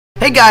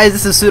Hey guys,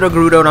 this is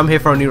pseudogerudo and I'm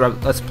here for a new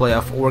let's play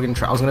of Oregon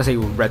Trail. I was gonna say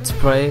let's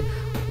play,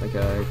 like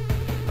a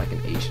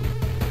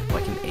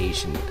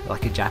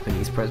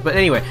Japanese press. But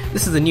anyway,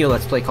 this is a new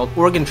let's play called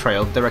Oregon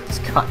Trail Director's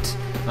Cut.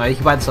 You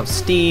can buy this off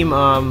Steam,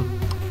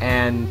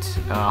 and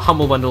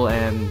Humble Bundle,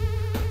 and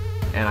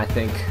I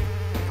think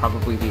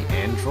probably the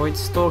Android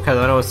store,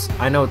 because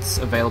I know it's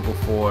available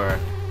for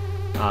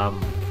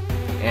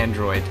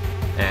Android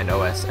and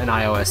OS and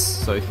iOS,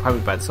 so you can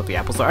probably buy this off the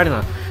Apple Store. I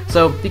don't know.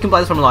 So you can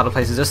buy this from a lot of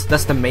places.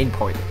 That's the main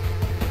point.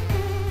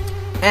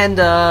 And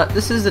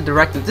this is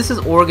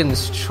Oregon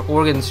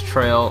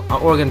Trail.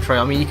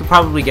 I mean, you can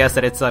probably guess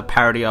that it's a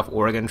parody of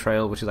Oregon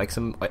Trail, which is like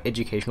some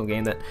educational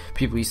game that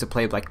people used to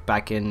play like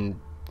back in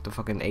the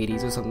fucking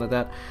 80s or something like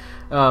that.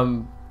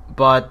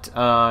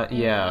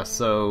 Yeah.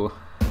 So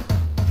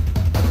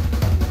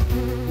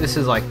this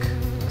is like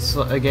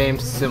a game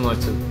similar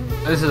to.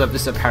 This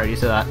is a parody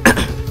to that.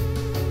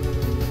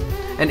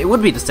 And it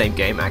would be the same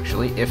game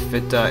actually if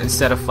it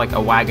instead of like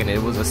a wagon,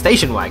 it was a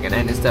station wagon,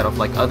 and instead of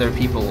like other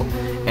people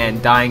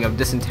and dying of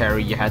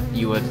dysentery,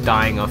 you were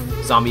dying of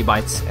zombie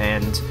bites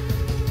and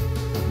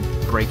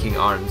breaking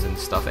arms and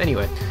stuff.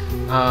 Anyway,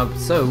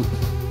 so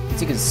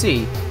as you can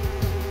see,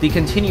 the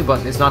continue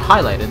button is not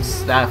highlighted.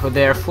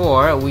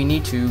 Therefore, we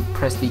need to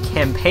press the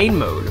campaign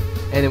mode,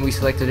 and then we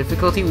select the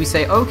difficulty. We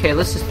say, okay,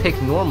 let's just pick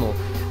normal.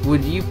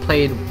 Would you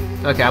played?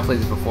 Okay, I played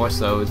this before,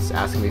 so it's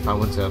asking me if I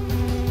want to,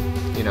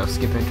 you know,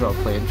 skip intro or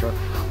play intro.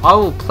 I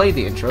will play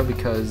the intro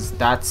because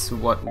that's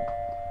what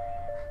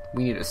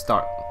we need to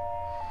start.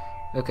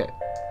 Okay.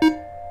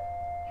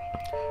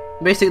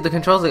 Basically, the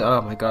controls, like,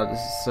 oh my god, this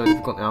is so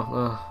difficult now.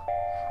 Ugh.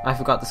 I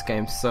forgot this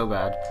game so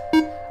bad.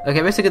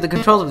 Okay, basically the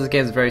controls of this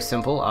game is very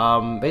simple.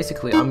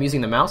 Basically, I'm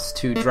using the mouse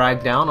to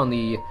drag down on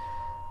the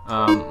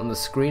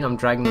screen. I'm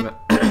dragging the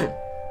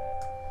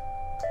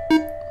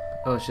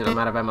oh shit, I'm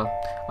out of ammo.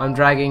 I'm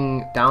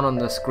dragging down on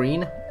the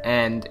screen,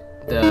 and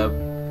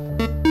the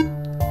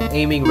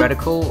aiming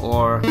reticle,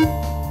 or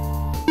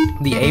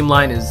the aim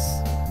line, is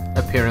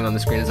appearing on the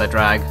screen as I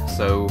drag,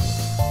 so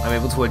I'm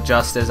able to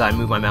adjust as I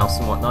move my mouse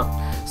and whatnot.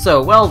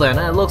 So, well then,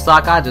 it looks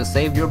like I just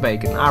saved your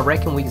bacon. I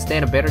reckon we can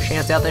stand a better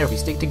chance out there if we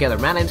stick together.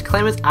 My name's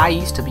Clemens. I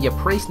used to be a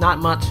priest, not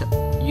much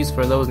use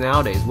for those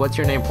nowadays. What's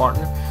your name,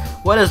 partner?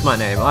 What is my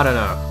name? I don't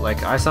know.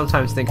 Like, I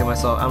sometimes think of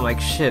myself, I'm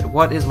like, shit,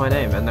 what is my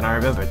name? And then I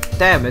remember,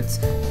 damn, it's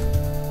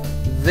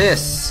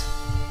this.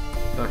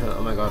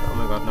 Oh my god,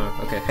 no.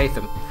 Okay,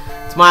 Hatham.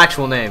 It's my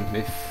actual name,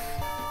 if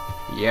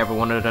you ever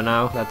wanted to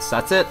know.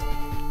 That's it.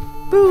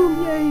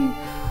 Boom, yay.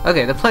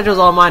 Okay, the pleasure's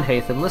all mine,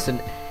 Hatham. Listen,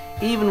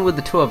 even with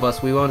the two of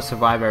us, we won't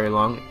survive very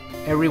long.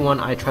 Everyone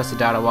I trusted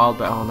died a while,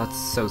 but oh, that's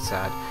so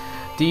sad.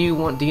 Do you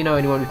know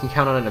anyone we can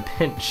count on in a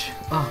pinch?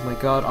 Oh my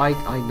god, I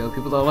know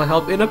people that will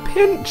help in a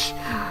pinch.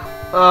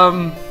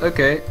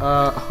 Okay,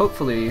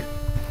 hopefully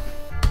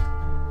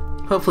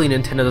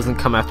Nintendo doesn't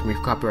come after me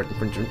for copyright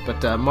infringement,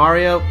 but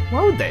Mario,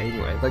 why would they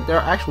anyway? Like, there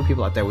are actual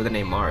people out there with the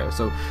name Mario,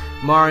 so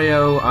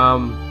Mario,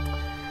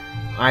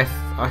 I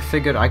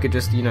figured I could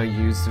just, you know,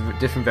 use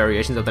different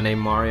variations of the name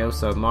Mario,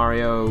 so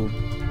Mario,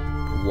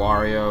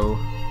 Wario,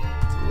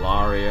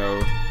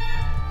 Lario,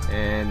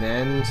 and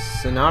then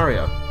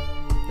Scenario.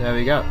 There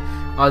we go.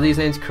 Are these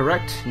names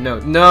correct?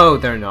 No,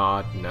 they're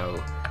not, no.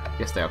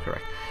 Yes, they are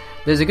correct.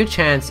 There's a good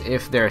chance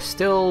if they're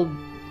still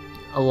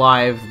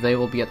alive, they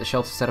will be at the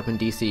shelter set up in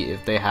DC,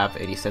 if they have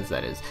any sense,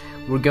 that is.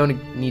 We're going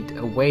to need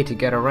a way to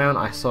get around.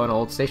 I saw an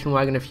old station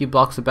wagon a few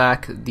blocks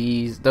back.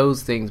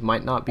 Those things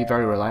might not be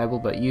very reliable,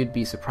 but you'd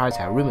be surprised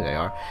how roomy they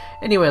are.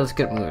 Anyway, let's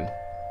get moving.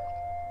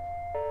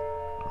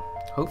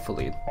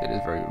 Hopefully, it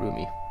is very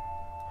roomy.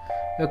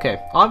 Okay,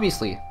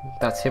 obviously,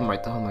 that's him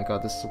right there. Oh my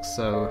god, this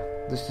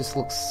just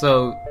looks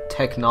so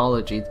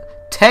technology.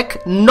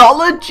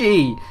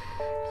 Technology!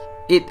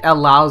 It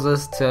allows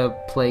us to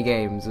play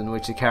games in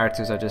which the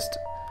characters are just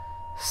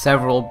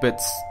several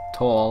bits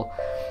tall.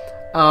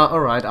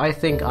 Alright, I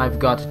think I've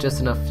got just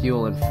enough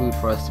fuel and food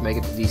for us to make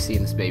it to DC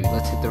in this baby.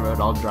 Let's hit the road,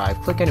 I'll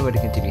drive. Click anywhere to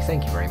continue.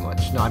 Thank you very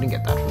much. No, I didn't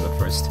get that from the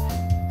first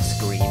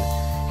screen.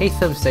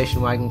 Hatham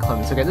Station Wagon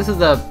Clemens. Okay, this is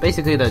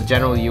basically the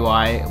general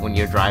UI when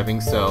you're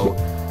driving, so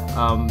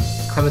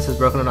Clemens has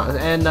broken an arm,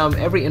 and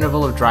every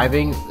interval of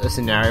driving, a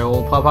scenario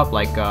will pop up,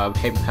 like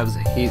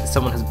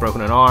someone has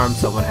broken an arm,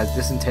 someone has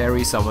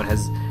dysentery, someone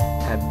was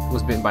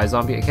bitten by a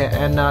zombie, okay,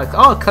 and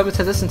oh, Clemens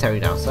has dysentery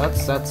now, so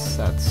that's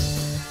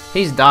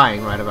he's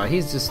dying right about.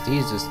 He's just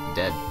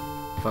dead.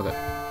 Fuck it.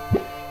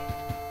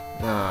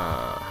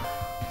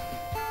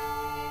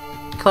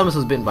 Clemens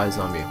was bitten by a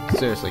zombie.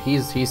 Seriously,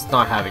 he's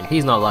not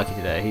lucky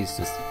today. He's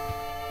just.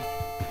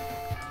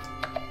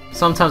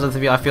 Sometimes I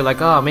feel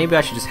like, oh, maybe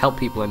I should just help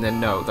people, and then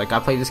no. Like, I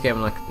play this game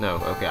and I'm like, no,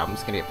 okay, I'm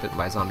just gonna get bitten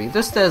by a zombie.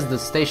 Just as the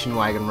station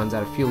wagon runs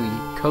out of fuel,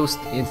 you coast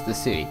into the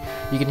city.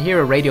 You can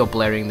hear a radio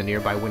blaring in the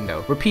nearby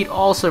window. Repeat,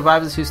 all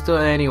survivors who still,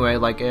 anyway,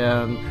 like,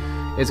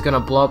 it's gonna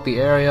blow up the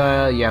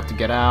area, you have to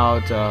get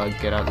out,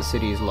 the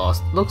city is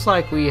lost. Looks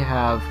like we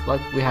have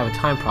a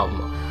time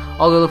problem.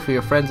 I'll go look for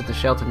your friends at the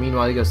shelter.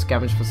 Meanwhile, you go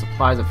scavenge for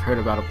supplies. I've heard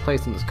about a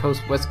place on this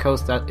west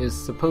coast that is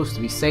supposed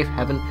to be safe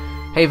haven.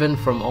 haven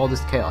from all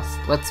this chaos.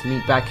 Let's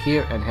meet back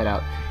here and head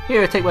out.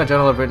 Here, take my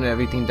journal. I've written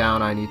everything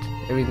down. I've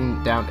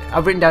written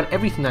down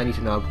everything I need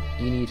to know.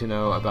 You need to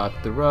know about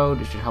the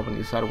road. It should help when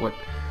you decide what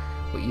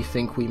you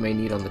think we may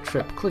need on the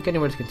trip. Click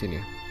anywhere to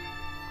continue.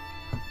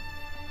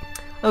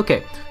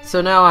 Okay,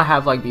 so now I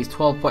have like these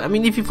 12 points. I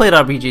mean, if you played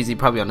RPGs, you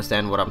probably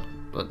understand what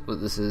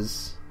this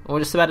is, or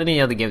just about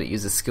any other game that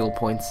uses skill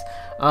points.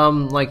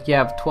 Like you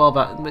have 12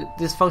 hours.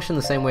 This functions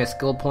the same way as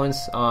skill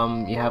points.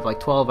 You have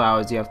like 12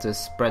 hours. You have to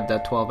spread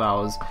that 12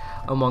 hours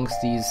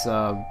amongst these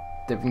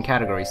different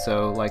categories.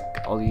 So like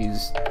I'll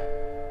use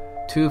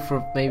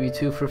maybe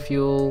two for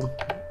fuel.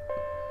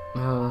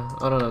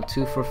 I don't know,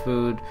 2 for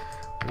food.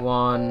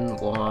 1.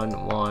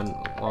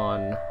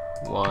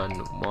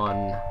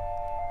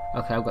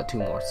 Okay, I've got 2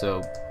 more.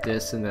 So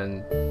this, and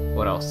then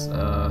what else?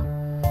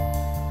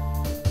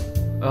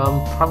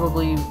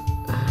 Probably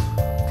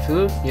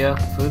food. Yeah,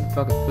 food.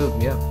 Fucking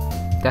food. Yeah.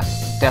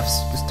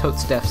 Defs. Just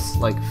totes defs.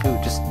 Like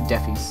food. Just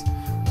deffies.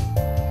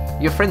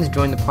 Your friends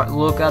joined the party.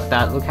 Look at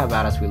that. Look how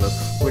badass we look.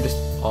 We're just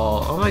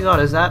all. Oh my god,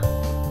 is that?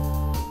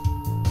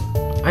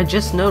 I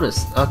just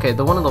noticed. Okay,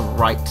 the one on the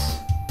right.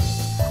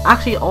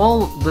 Actually,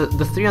 all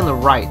the 3 on the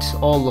right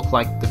all look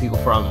like the people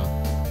from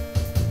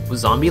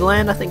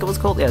Zombieland, I think it was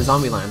called. Yeah,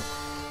 Zombieland.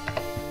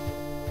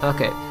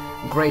 Okay,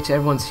 great.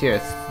 Everyone's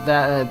here.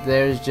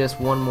 There's just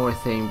one more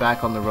thing.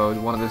 Back on the road.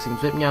 One of those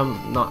things hit me.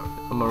 I'm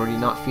already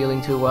not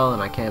feeling too well,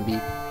 and I can't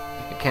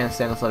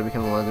stand this letter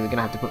becoming one. You're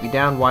gonna have to put me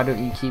down. Why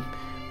don't you keep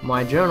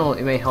my journal?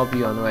 It may help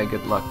you on the way.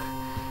 Good luck.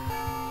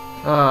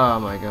 Oh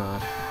my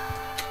god.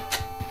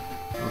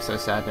 I'm so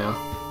sad now.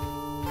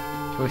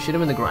 Can we shoot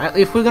him in the groin?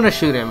 If we're gonna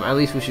shoot him, at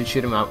least we should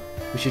shoot him out.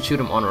 We should shoot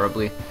him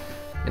honorably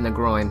in the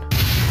groin.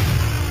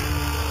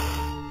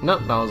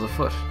 Nope, that was a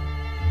foot.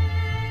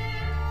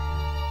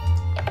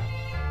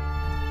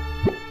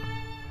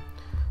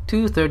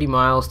 $230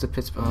 miles to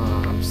Pittsburgh.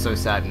 Oh, I'm so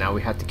sad now.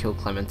 We had to kill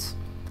Clements.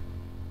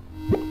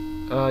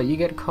 You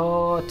get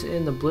caught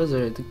in the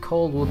blizzard. The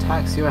cold will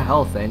tax your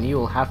health, and you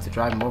will have to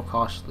drive more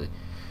cautiously.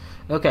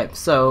 Okay,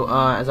 so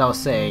as I was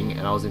saying,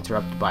 and I was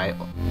interrupted by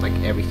like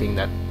everything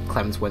that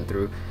Clements went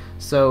through.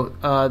 So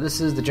this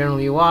is the general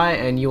UI,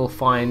 and you will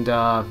find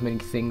many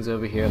things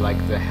over here, like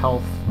the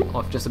health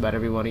of just about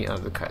everybody.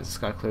 The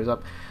sky clears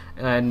up,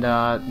 and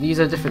these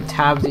are different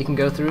tabs that you can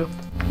go through.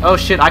 Oh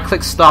shit! I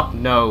clicked stop.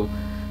 No.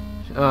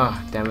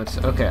 Oh damn it.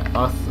 Okay.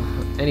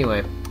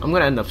 Anyway, I'm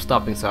gonna end up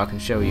stopping so I can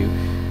show you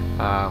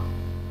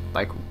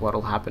like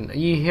what'll happen.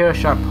 You hear a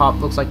sharp pop.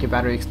 Looks like your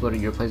battery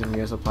exploded. You're replacing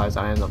your supplies.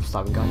 I end up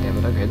stopping. God damn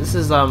it. Okay. This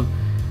is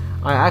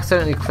I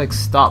accidentally clicked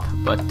stop,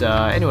 but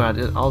anyway,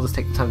 I'll just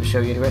take the time to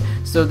show you anyway.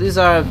 So these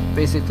are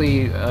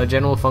basically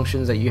general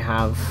functions that you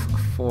have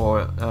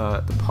for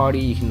the party.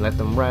 You can let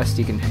them rest,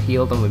 you can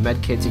heal them with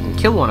medkits, you can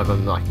kill one of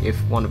them, like if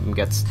one of them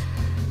gets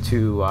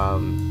too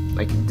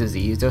like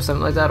diseased or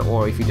something like that,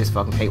 or if you just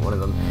fucking hate one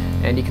of them.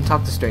 And you can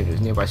talk to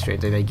strangers, nearby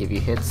strangers. They may give you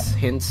hints.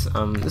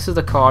 This is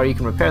the car. You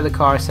can repair the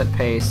car, set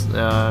pace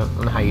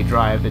on how you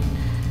drive it.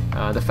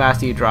 The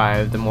faster you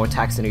drive, the more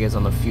taxing it is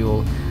on the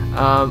fuel.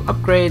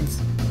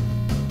 Upgrades.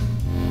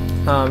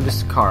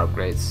 Just car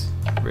upgrades,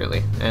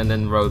 really, and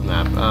then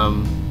roadmap.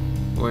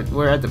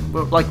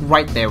 We're like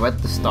right there. We're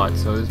at the start,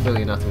 so there's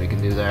really nothing we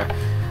can do there.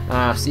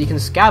 So you can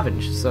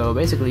scavenge. So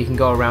basically, you can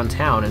go around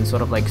town and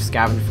sort of like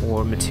scavenge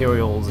for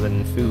materials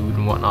and food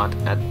and whatnot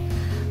at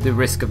the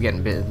risk of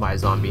getting bitten by a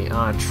zombie.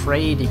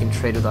 Trade. You can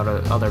trade with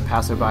other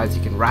passerbys.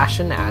 You can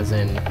ration, as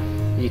in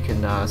you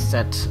can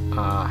set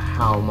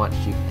how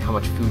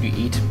much food you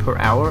eat per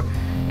hour.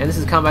 And this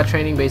is combat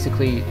training,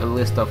 basically a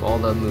list of all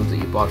the moves that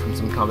you bought from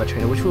some combat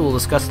trainer, which we will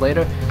discuss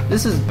later.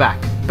 This is back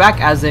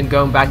as in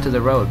going back to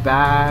the road,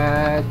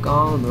 back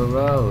on the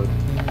road,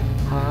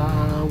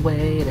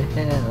 highway to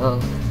hell.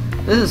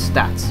 This is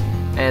stats,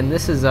 and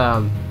this is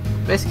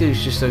basically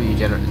just so you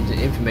generate the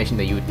information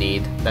that you would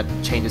need that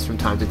changes from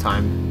time to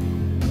time,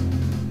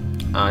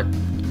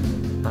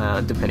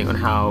 depending on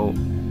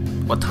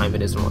what time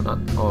it is and whatnot,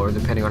 or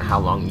depending on how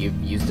long you've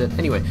used it.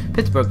 Anyway,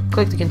 Pittsburgh,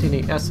 click to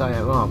continue. Yes, I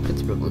am. Oh,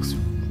 Pittsburgh looks.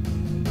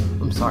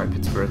 I'm sorry,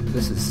 Pittsburgh.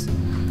 This is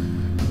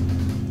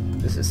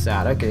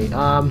sad. Okay.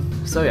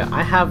 So yeah,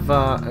 I have.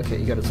 Okay,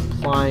 you got a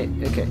supply.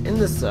 Okay, in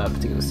this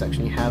particular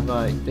section, you have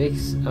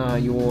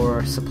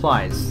your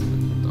supplies.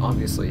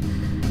 Obviously,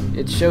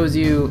 it shows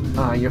you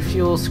your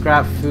fuel,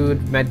 scrap, food,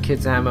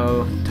 medkits,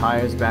 ammo,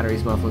 tires,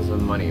 batteries, mufflers,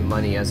 and money.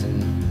 Money, as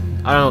in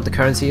I don't know what the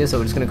currency is, so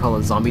we're just gonna call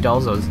it zombie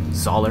dolls or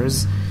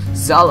zollars.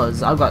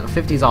 Zollars. I've got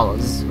 50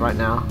 zollars right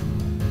now.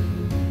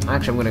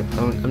 Actually,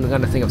 I'm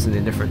gonna think of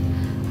something different.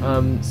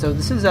 So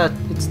this is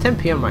it's 10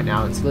 p.m. right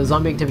now, and so the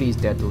zombie activity is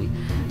deadly.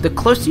 The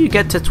closer you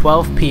get to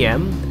 12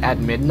 p.m. at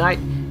midnight,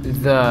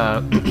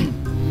 the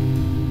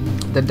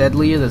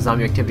deadlier the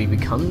zombie activity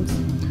becomes.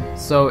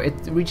 So it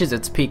reaches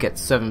its peak at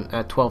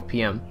 12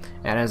 p.m.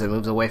 and as it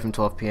moves away from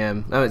 12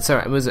 p.m. as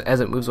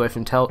it moves away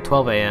from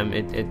 12 a.m.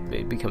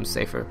 it becomes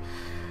safer,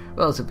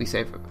 relatively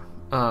safer,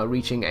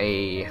 reaching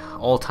a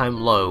all-time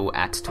low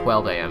at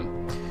 12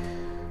 a.m.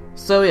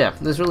 So yeah,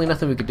 there's really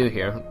nothing we could do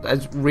here.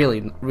 There's really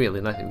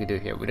nothing we could do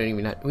here. We don't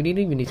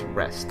even need to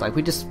rest. Like,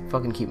 we just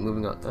fucking keep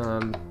moving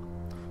on.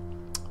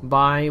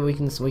 We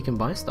can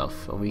buy stuff,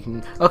 or we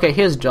can. Okay,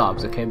 here's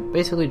jobs. Okay,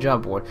 basically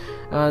job board.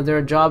 There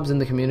are jobs in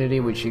the community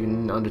which you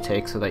can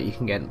undertake so that you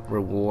can get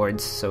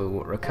rewards.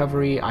 So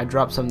recovery, I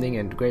dropped something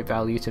and great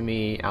value to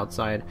me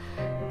outside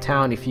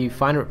town. If you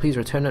find it, please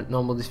return it.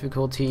 Normal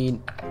difficulty,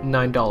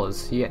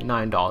 $9. You get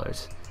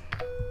 $9.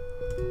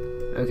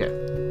 Okay,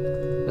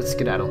 let's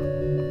skedaddle.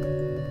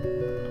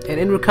 And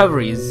in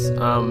recoveries,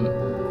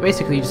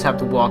 basically you just have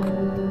to walk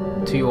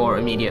to your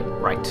immediate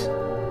right.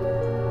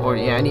 Or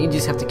yeah, and you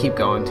just have to keep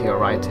going to your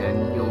right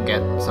and you'll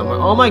get somewhere.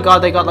 Oh my god,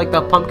 they got like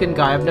the pumpkin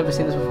guy. I've never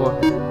seen this before.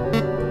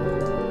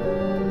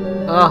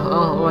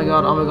 Oh my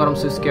god, I'm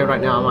so scared right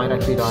now. I might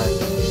actually die.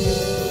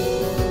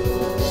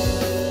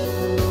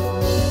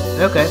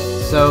 Okay,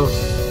 so,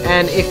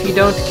 and if you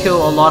don't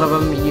kill a lot of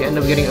them, you end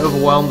up getting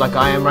overwhelmed like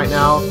I am right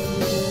now.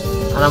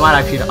 And I might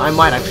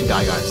actually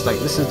die, guys. Like,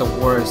 this is the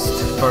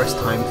worst first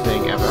time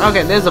thing ever.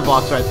 Okay, there's a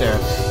box right there.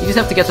 You just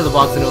have to get to the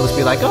box and it'll just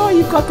be like, oh,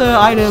 you've got the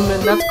item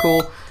and that's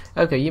cool.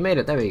 Okay, you made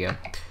it. There we go.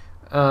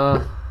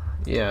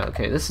 Yeah,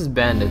 okay, this is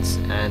bandits,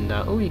 and,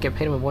 oh, you get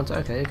paid them once.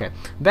 Okay.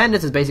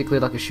 Bandits is basically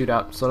like a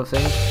shootout sort of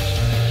thing.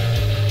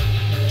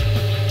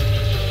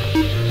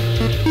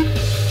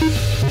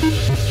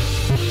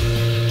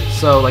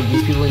 So, like,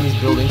 these people in these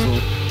buildings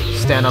will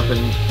stand up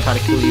and try to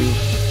kill you.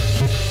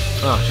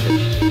 Oh, shit.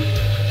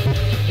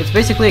 It's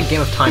basically a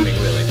game of timing,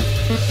 really.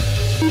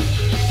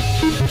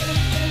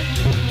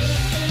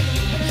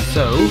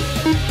 So,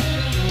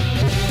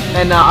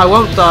 and, I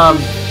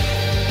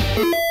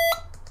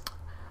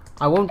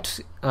won't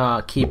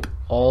keep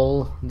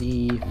all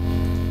the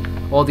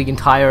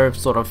entire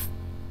sort of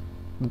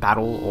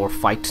battle or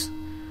fight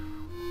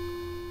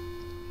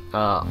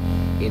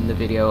in the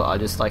video. I'll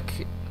just,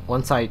 like,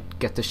 once I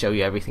get to show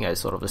you everything, I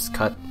sort of just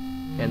cut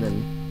and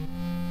then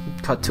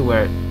cut to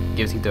where it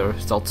gives you the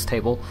results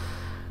table.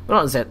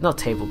 Well, not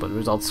table, but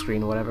results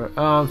screen or whatever.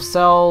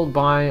 Sell,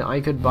 buy. I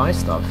could buy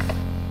stuff.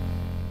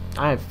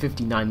 I have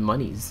 59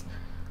 monies.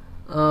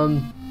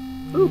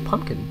 Ooh,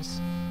 pumpkins.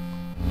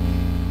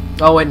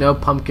 Oh wait, no,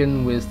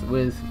 pumpkin with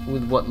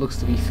what looks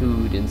to be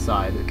food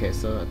inside. Okay,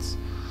 so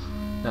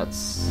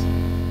that's.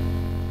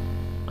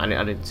 I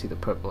didn't see the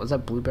purple. Is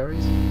that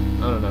blueberries?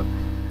 I don't know.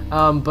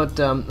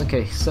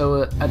 Okay,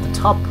 so at the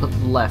top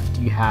left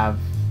you have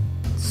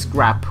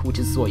scrap, which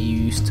is what you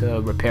use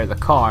to repair the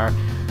car.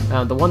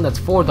 The one that's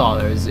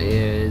 $4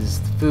 is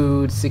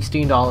food,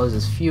 $16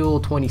 is fuel,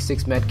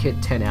 26 medkit,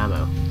 10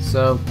 ammo.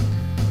 So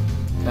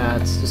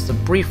that's just a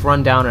brief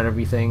rundown on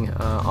everything.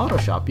 Auto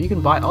shop. You can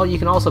buy. Oh, you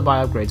can also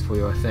buy upgrades for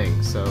your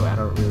thing. So I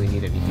don't really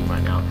need anything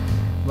right now,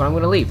 but I'm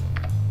gonna leave.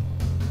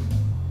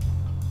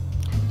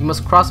 You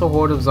must cross a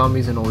horde of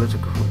zombies in order to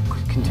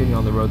continue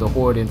on the road. The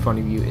horde in front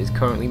of you is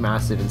currently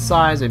massive in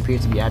size and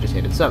appears to be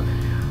agitated. So,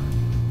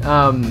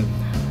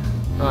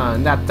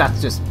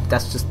 that's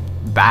just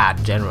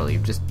bad generally.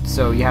 Just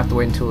so you have to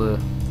wait until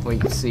wait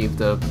to see if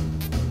the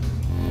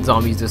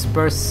zombies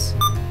disperse.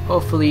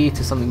 Hopefully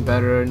to something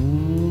better.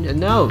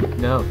 No,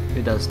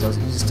 it just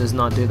does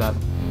not do that.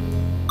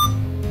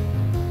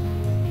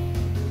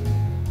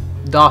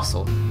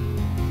 Docile.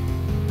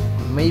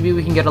 Maybe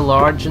we can get a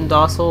large and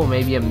docile,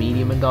 maybe a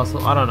medium and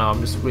docile. I don't know. I'm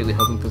just really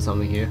hoping for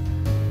something here.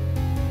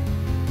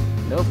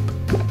 Nope.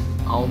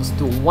 I'll just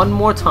do it one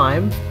more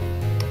time,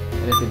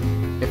 and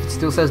if it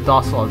still says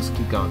docile, I'll just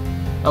keep going.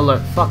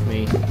 Alert! Fuck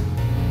me.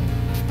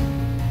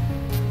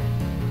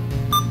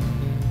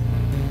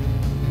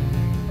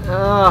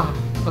 Oh,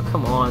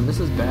 come on, this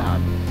is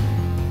bad.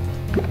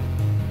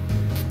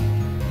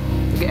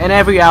 Okay, and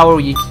every hour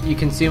you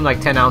consume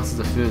like 10 ounces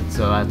of food,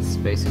 so that's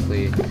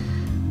basically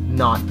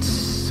not...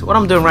 What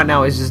I'm doing right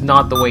now is just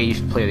not the way you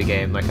should play the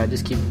game. Like, I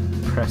just keep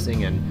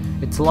pressing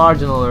and it's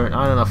large and alert.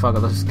 I don't know, fuck it,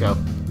 let's just go.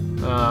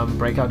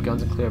 Break out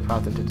guns and clear a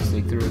path to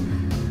sneak through.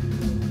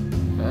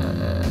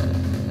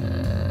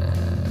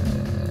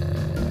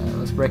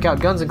 Let's break out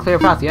guns and clear a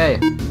path, yay.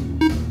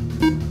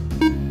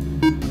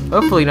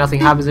 Hopefully nothing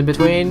happens in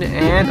between,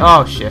 and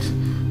oh shit.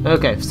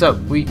 Okay, so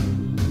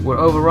we're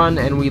overrun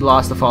and we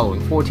lost the following: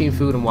 14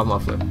 food and 1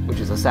 muffler, which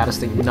is the saddest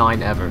thing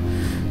 9 ever.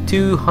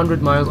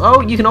 200 miles.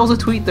 Oh, you can also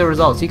tweet the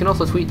results. You can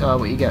also tweet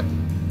what you get.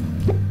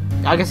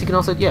 I guess you can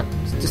also, yeah,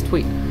 just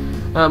tweet.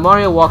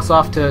 Mario walks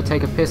off to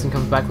take a piss and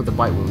comes back with a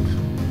bite wound.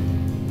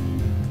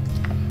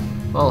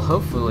 Well,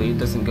 hopefully it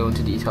doesn't go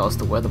into detail as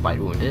to where the bite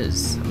wound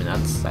is. I mean,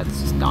 that's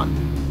just done.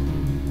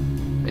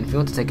 And if you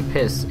want to take a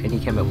piss and he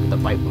came up with a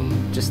bite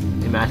wound, just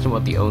imagine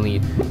what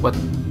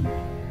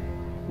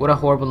a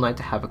horrible night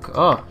to have a...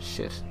 Oh,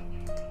 shit.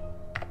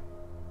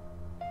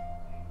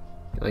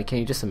 Like, can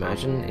you just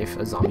imagine if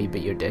a zombie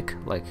bit your dick?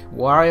 Like,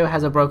 Wario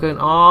has a broken...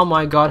 Oh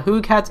my god,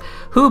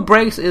 who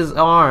breaks his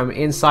arm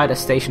inside a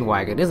station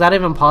wagon? Is that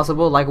even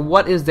possible? Like,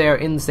 what is there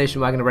in the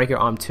station wagon to break your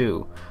arm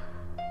too?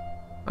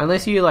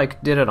 Unless you,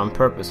 like, did it on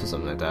purpose or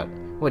something like that.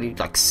 What do you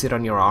like sit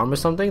on your arm or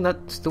something? That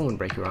still wouldn't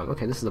break your arm.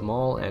 Okay, this is the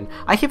mall, and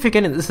I keep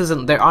forgetting this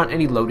isn't. There aren't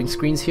any loading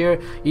screens here.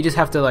 You just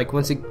have to like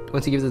once he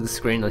gives it the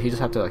screen, like, you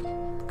just have to like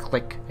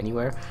click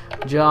anywhere.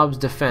 Jobs,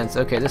 defense.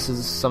 Okay, this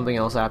is something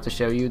else I have to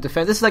show you.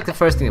 Defense. This is like the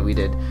first thing that we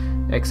did,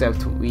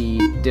 except we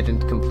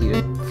didn't complete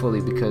it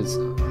fully because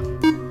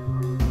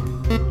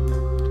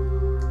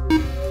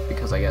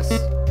I guess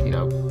you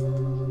know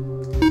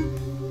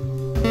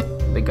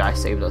the guy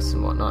saved us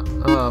and whatnot.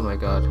 Oh my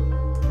god.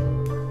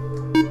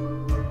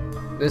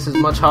 This is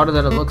much harder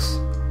than it looks.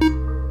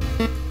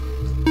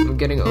 I'm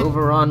getting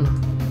overrun.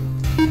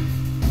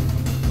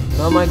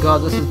 Oh my god,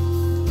 this is...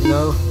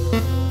 no.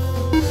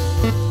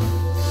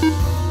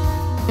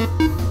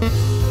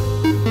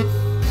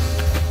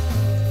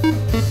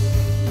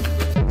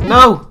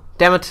 No!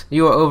 Damn it!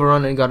 You were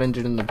overrun and got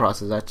injured in the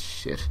process. That's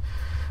shit.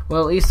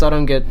 Well, at least I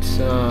don't get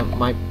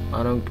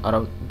I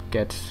don't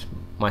get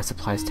my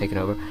supplies taken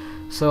over.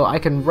 So I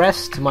can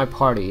rest my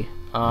party.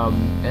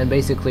 And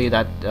basically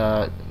that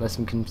lets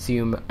them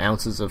consume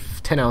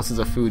 10 ounces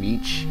of food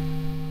each,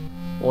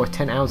 or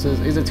 10 ounces.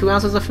 Is it 2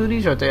 ounces of food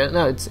each? Or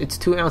no, it's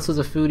 2 ounces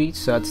of food each,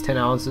 so that's 10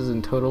 ounces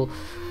in total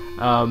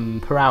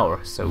per hour.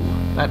 So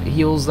that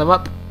heals them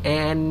up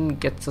and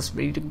gets us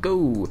ready to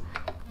go.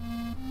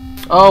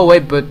 Oh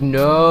wait, but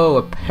no.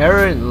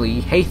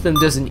 Apparently, Hatham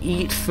doesn't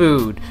eat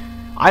food.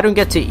 I don't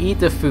get to eat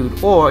the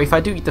food, or if I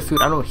do eat the food,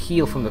 I don't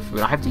heal from the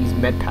food. I have to use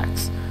med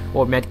packs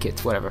or med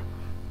kits, whatever.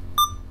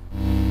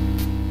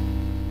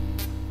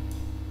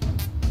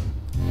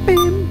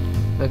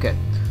 Okay,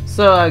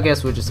 so I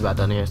guess we're just about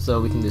done here.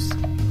 So we can just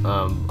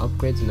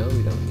upgrades. No,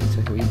 we don't need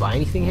to. Can we buy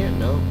anything here?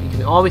 No,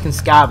 we can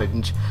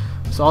scavenge.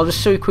 So I'll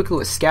just show you quickly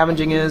what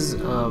scavenging is.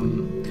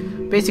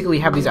 Basically,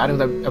 you have these items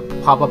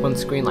that pop up on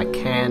screen like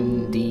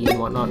candy and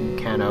whatnot,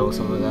 cano,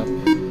 something like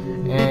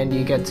that, and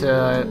you get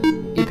to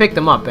you pick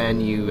them up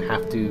and you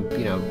have to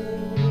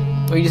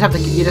or you just have to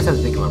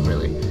pick them up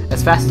really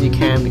as fast as you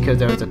can because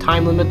there is a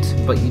time limit,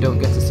 but you don't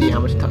get to see how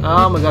much time.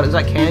 Oh my god, is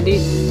that candy?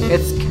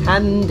 It's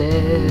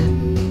candy.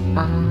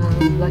 I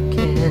like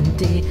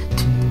candy.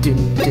 Dun,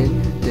 dun,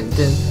 dun,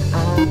 dun. I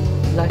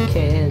like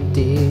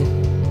candy.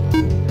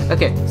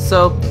 Okay,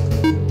 so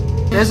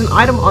there's an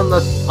item on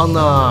the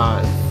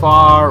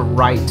far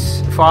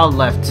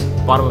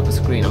left bottom of the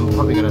screen. I'm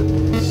probably gonna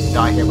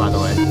die here, by the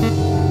way.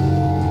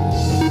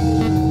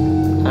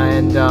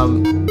 And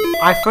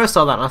I first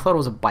saw that and I thought it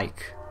was a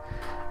bike.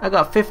 I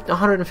got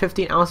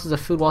 115 ounces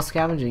of food while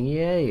scavenging.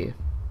 Yay!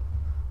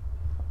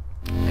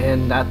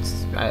 And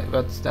that's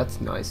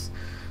nice.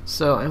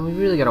 So, and we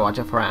really gotta watch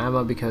out for our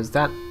ammo because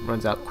that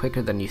runs out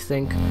quicker than you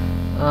think.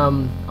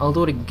 I'll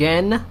do it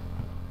again,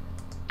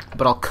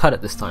 but I'll cut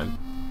it this time.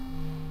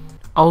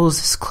 I was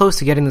this close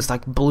to getting this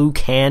like blue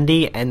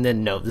candy, and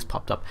then no, this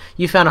popped up.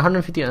 You found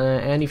 150,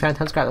 and you found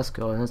 10 scrap. Let's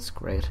go. That's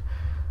great.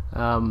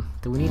 Do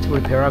we need to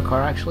repair our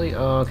car actually?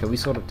 Oh, okay, we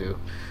sort of do.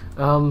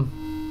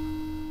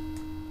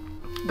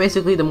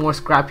 Basically, the more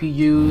scrap you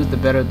use, the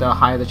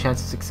higher the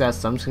chance of success.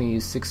 So I'm just gonna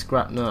use 6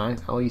 scrap. No,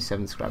 I'll use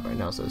 7 scrap right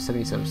now. So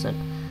 77%.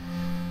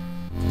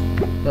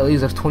 That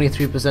leaves a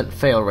 23%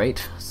 fail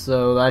rate.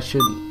 So that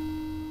should.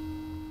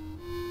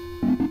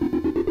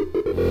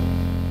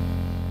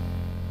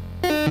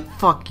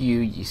 Fuck you,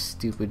 you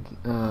stupid.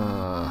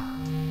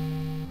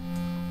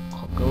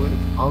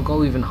 I'll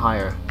go even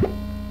higher.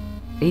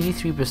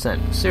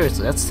 83%.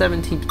 Seriously, that's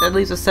 17. That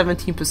leaves a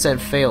 17%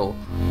 fail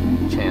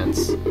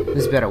chance.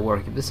 This better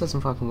work. If this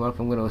doesn't fucking work,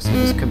 I'm gonna assume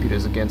this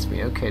computer's against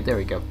me. Okay, there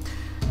we go.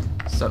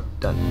 So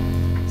done.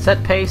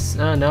 Set pace.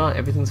 No,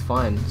 everything's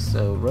fine.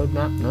 So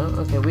roadmap. No.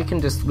 Okay, we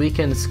can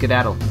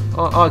skedaddle.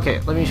 Oh, okay.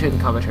 Let me show you the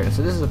combat trainer.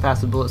 So this is a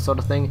faster bullet sort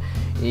of thing.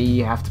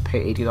 You have to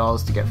pay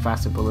 $80 to get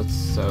faster bullets.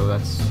 So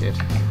that's shit.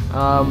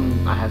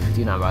 I have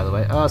 59 by the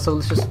way. So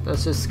let's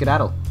just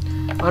skedaddle.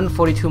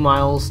 142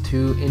 miles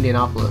to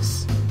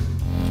Indianapolis.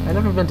 I've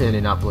never been to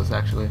Indianapolis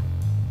actually,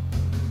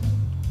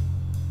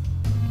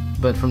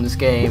 but from this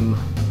game,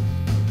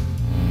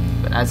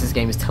 as this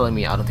game is telling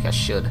me, I don't think I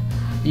should.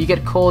 You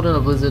get cold in a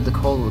blizzard, the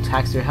cold will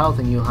tax your health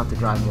and you'll have to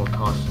drive more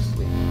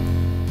cautiously.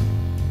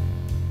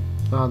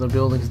 Wow, the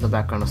buildings in the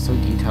background are so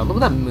detailed. Look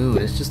at that moon,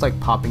 it's just like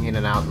popping in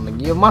and out, and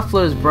like, your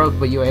muffler is broke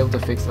but you're able to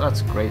fix it.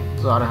 That's great.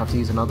 So I don't have to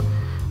use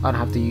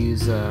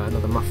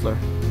another muffler.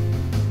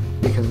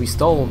 Because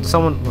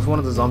one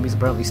of the zombies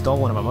apparently stole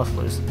one of our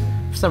mufflers.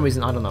 For some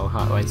reason, I don't know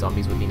why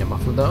zombies would need a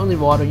muffler. The only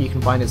water you can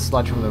find is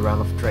sludge from the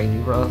runoff drain.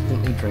 You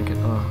reluctantly drink it.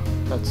 Oh,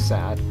 that's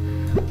sad.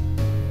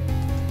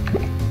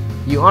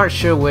 You aren't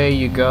sure where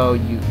to go,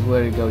 you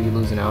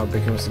lose an hour.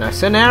 Become a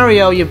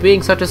scenario! You're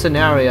being such a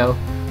scenario!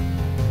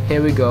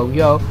 Here we go,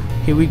 yo!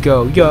 Here we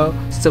go, yo!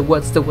 So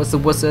what's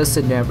the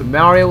scenario?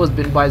 Mario was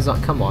bitten by a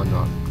zombie. Come on,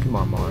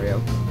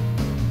 Mario.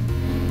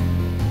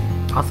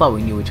 I thought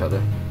we knew each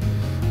other.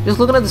 Just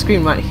looking at the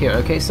screen right here,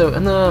 okay, so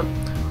on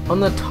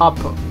the top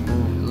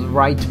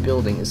right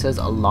building it says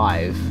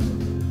alive.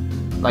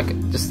 Like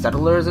the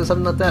settlers or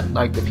something like that?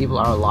 Like the people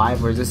are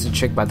alive, or is this a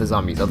trick by the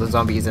zombies? Are the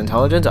zombies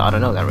intelligent? I don't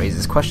know, that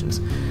raises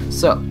questions.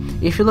 So,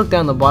 if you look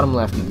down the bottom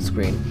left of the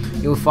screen,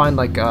 you'll find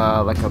like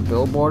a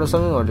billboard or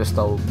something, or just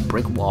a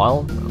brick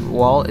wall.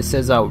 It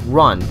says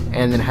run,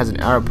 and then it has an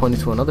arrow pointing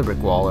to another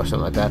brick wall or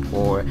something like that,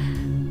 or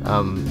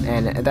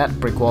and that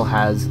brick wall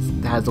has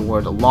the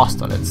word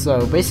lost on it.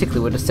 So basically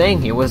what it's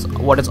saying here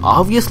what it's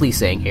obviously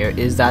saying here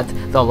is that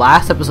the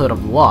last episode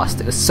of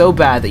Lost is so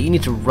bad that you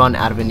need to run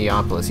out of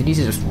Indianapolis. You need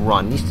to just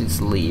run, you need to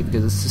just leave,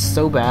 because it's just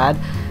so bad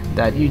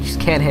that you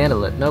just can't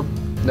handle it. Nope.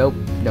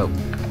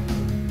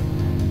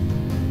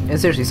 And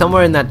seriously,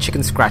 somewhere in that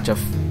chicken scratch of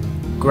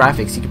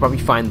graphics, you could probably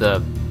find the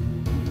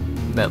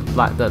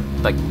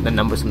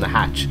numbers from the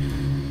hatch.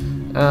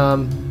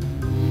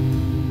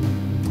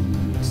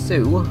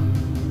 So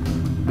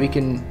we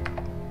can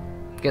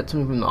get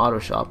something from the auto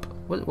shop.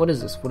 What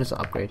is this? What is the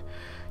upgrade?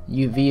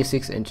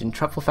 V6 engine.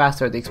 Travel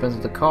faster at the expense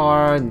of the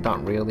car?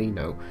 Not really,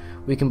 no.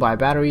 We can buy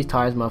batteries,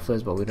 tires,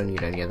 mufflers, but we don't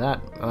need any of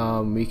that.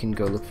 We can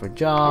go look for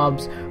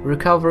jobs.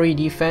 Recovery,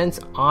 defense.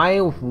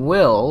 I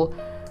will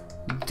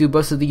do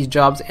both of these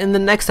jobs in the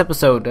next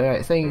episode.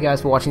 Thank you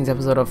guys for watching this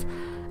episode of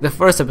the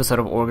first episode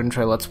of Oregon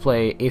Trail Let's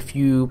Play. If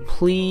you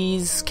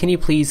please, can you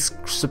please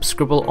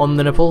subscribble on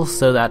the nipple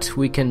so that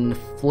we can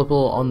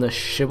flipple on the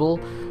shibble?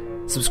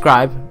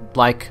 Subscribe,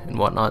 like, and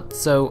whatnot.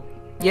 So,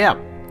 yeah,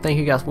 thank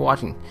you guys for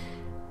watching.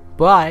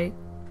 Bye!